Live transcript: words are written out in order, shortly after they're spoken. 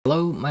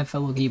Hello my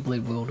fellow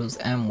Keyblade wielders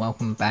and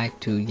welcome back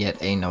to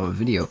yet another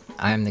video.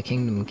 I am the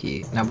Kingdom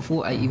Key. Now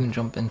before I even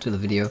jump into the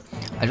video,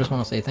 I just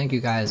want to say thank you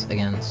guys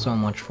again so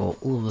much for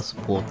all the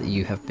support that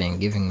you have been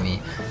giving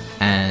me,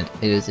 and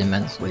it is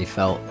immensely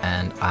felt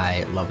and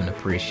I love and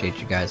appreciate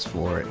you guys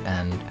for it,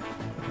 and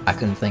I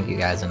couldn't thank you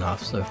guys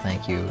enough, so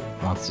thank you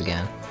once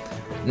again.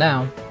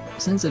 Now,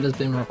 since it has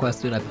been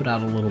requested, I put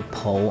out a little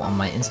poll on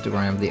my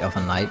Instagram the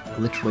other night.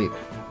 Literally,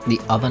 the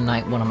other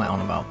night? What am I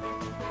on about?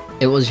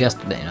 It was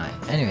yesterday night.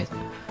 Anyways,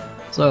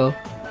 so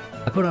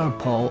I put out a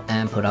poll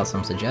and put out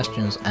some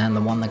suggestions, and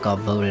the one that got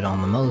voted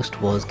on the most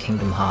was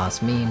Kingdom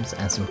Hearts memes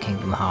and some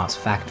Kingdom Hearts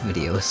fact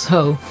videos.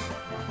 So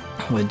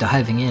we're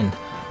diving in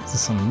to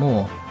some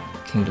more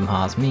Kingdom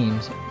Hearts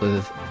memes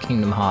with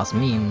Kingdom Hearts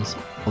Memes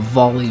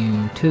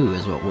Volume 2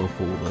 is what we'll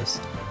call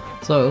this.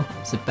 So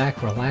sit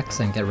back,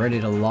 relax, and get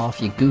ready to laugh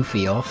your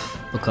goofy off,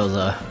 because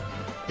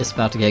it's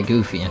about to get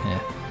goofy in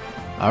here.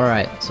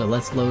 Alright, so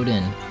let's load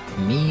in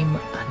meme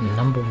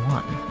number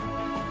 1.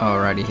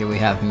 Alrighty, here we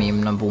have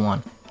meme number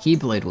 1.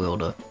 Keyblade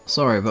wielder.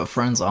 Sorry, but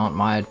friends aren't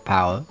my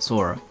power.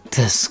 Sora.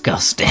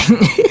 Disgusting.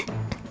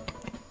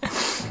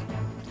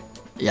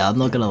 Yeah, I'm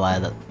not gonna lie,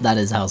 that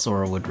is how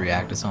Sora would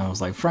react if someone was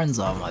like, friends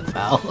are my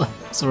power.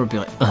 Sora would be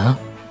like,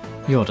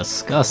 you're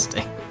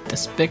disgusting.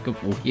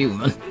 Despicable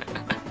human.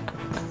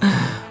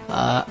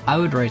 I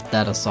would rate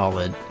that a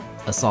solid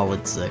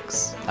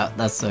 6.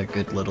 That's a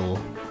good little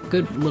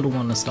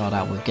one to start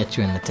out with, get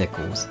you in the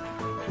tickles.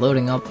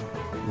 Loading up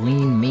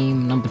lean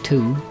meme number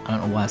 2. I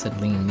don't know why I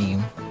said lean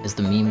meme. Is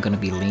the meme gonna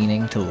be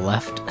leaning to the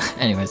left?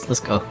 Anyways,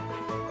 let's go.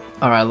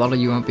 Alright, a lot of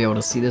you won't be able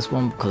to see this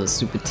one because it's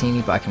super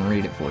teeny, but I can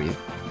read it for you.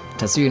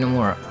 Tetsuya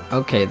Nomura.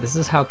 Okay, this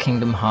is how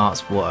Kingdom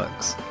Hearts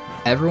works.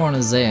 Everyone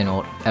is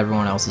Xehanort,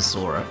 everyone else is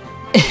Sora.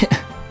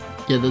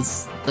 Yeah,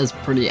 that's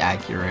pretty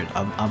accurate,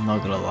 I'm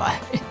not gonna lie.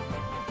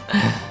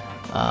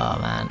 Oh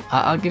man,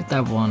 I'll give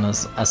that one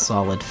a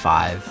solid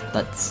 5.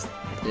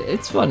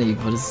 It's funny,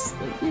 but it's,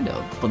 you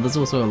know, but there's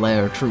also a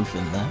layer of truth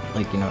in there.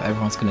 Like, you know,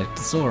 everyone's connected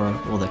to Sora,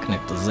 or they're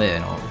connected to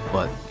Xehanort,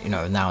 but, you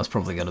know, now it's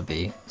probably gonna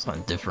be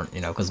something different, you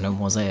know, because no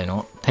more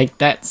Xehanort. Take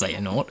that,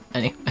 Xehanort!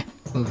 Anyway,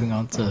 moving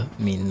on to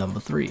meme number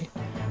 3.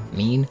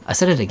 Meme? I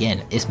said it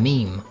again, it's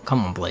meme.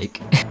 Come on,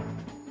 Blake.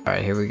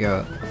 Alright, here we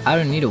go. I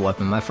don't need a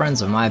weapon, my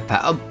friends are my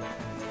pal.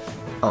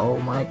 Oh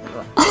my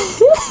god.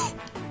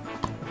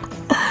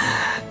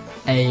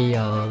 Hey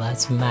yo,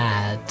 that's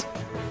mad.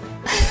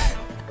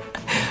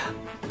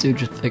 Dude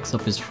just picks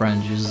up his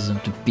friend, uses him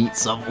to beat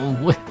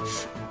someone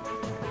with.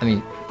 I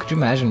mean, could you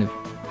imagine if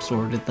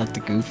Sora did that to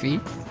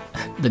Goofy?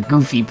 The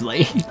Goofy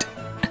Blade.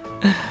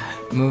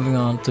 Moving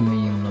on to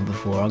meme number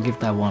 4. I'll give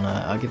that one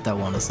a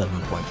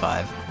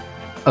 7.5.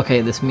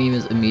 Okay, this meme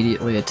is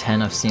immediately a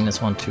 10. I've seen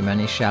this one too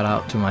many. Shout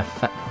out to my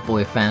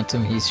boy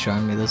Phantom. He's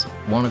showing me this.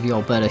 One of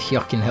y'all better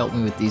yucking help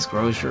me with these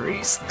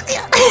groceries.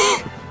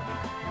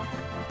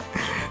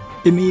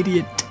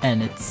 Immediate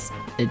 10.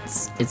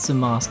 It's a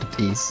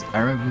masterpiece. I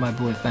remember my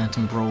boy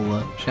Phantom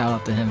Brawler. Shout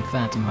out to him,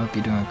 Phantom. Hope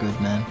you're doing good,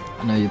 man.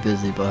 I know you're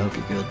busy, but I hope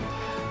you're good.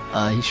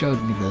 He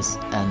showed me this,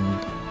 and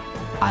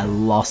I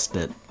lost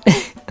it.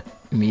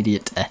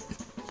 Immediate 10.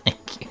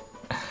 Thank you.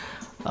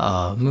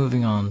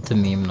 Moving on to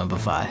meme number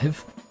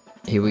 5.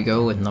 Here we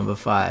go with number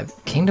 5.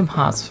 Kingdom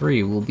Hearts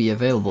 3 will be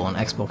available on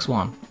Xbox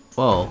One.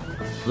 Whoa,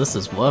 this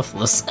is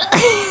worthless.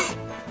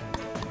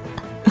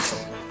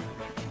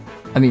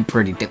 I mean,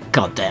 pretty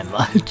goddamn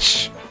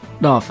much.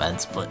 No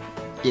offense, but,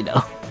 you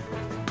know,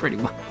 pretty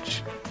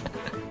much.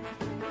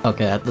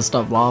 Okay, I had to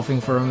stop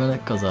laughing for a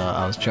minute because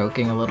I was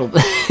choking a little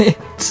bit.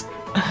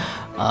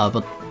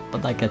 But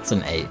that gets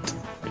an 8.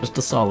 Just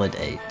a solid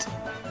 8.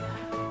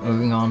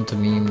 Moving on to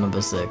meme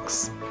number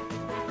 6.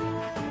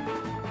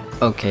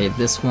 Okay,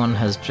 this one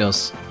has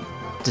just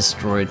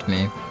destroyed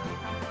me.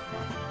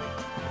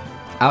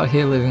 Out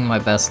here living my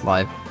best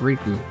life.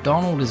 Riku,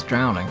 Donald is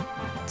drowning.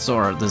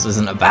 Sora, this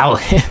isn't about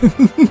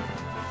him.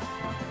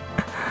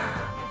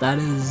 That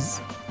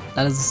is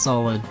a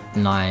solid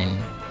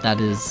 9. That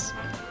is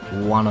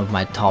one of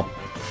my top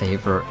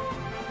favorite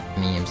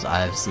memes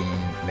I've seen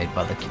made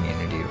by the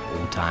community of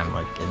all time.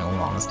 Like, in all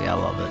honesty, I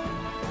love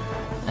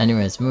it.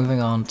 Anyways,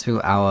 moving on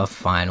to our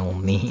final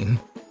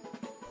meme.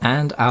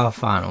 And our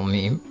final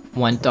meme.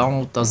 When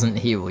Donald doesn't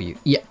heal you.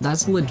 Yeah,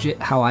 that's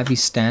legit how I be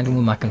standing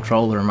with my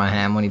controller in my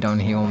hand when he don't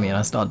heal me and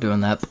I start doing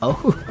that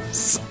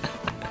pose.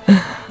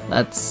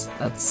 That's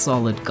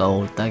solid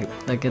gold.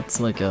 That gets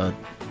like a...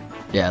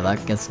 Yeah,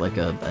 that gets like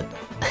an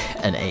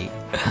 8.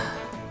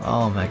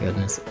 Oh my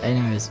goodness.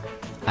 Anyways,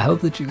 I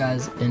hope that you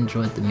guys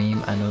enjoyed the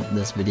meme. I know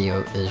this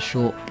video is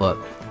short, but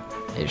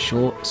it's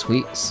short,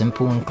 sweet,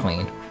 simple, and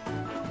clean.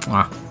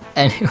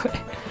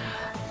 Anyway,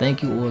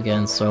 thank you all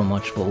again so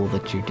much for all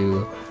that you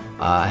do.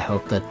 I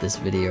hope that this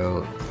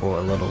video brought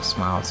a little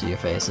smile to your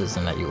faces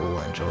and that you all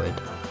enjoyed.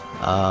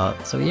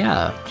 So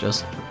yeah,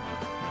 just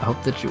I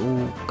hope that you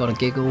all got a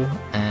giggle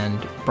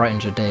and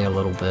brightened your day a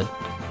little bit.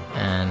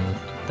 And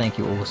thank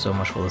you all so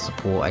much for the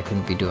support. I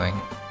couldn't be doing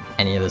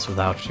any of this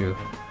without you.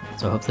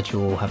 So I hope that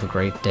you all have a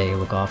great day,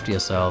 look after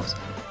yourselves,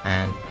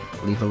 and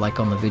leave a like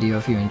on the video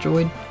if you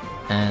enjoyed,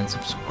 and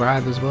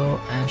subscribe as well,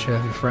 and share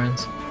with your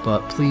friends.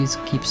 But please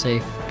keep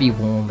safe, be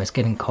warm, it's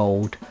getting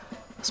cold,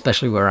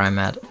 especially where I'm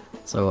at.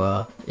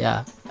 So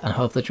yeah, and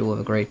hope that you will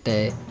have a great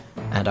day,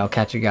 and I'll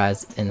catch you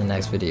guys in the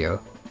next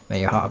video. May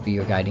your heart be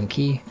your guiding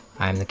key.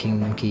 I am the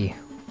Kingdom Key.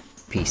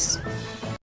 Peace.